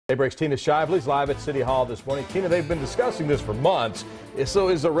Daybreak's Tina Shively's live at City Hall this morning. Tina, they've been discussing this for months. So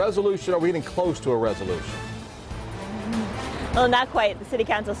is a resolution, are we getting close to a resolution? Well, not quite. The City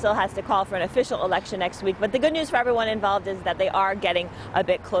Council still has to call for an official election next week, but the good news for everyone involved is that they are getting a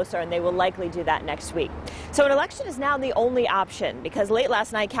bit closer, and they will likely do that next week. So an election is now the only option, because late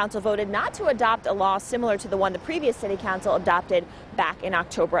last night, Council voted not to adopt a law similar to the one the previous City Council adopted back in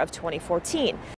October of 2014.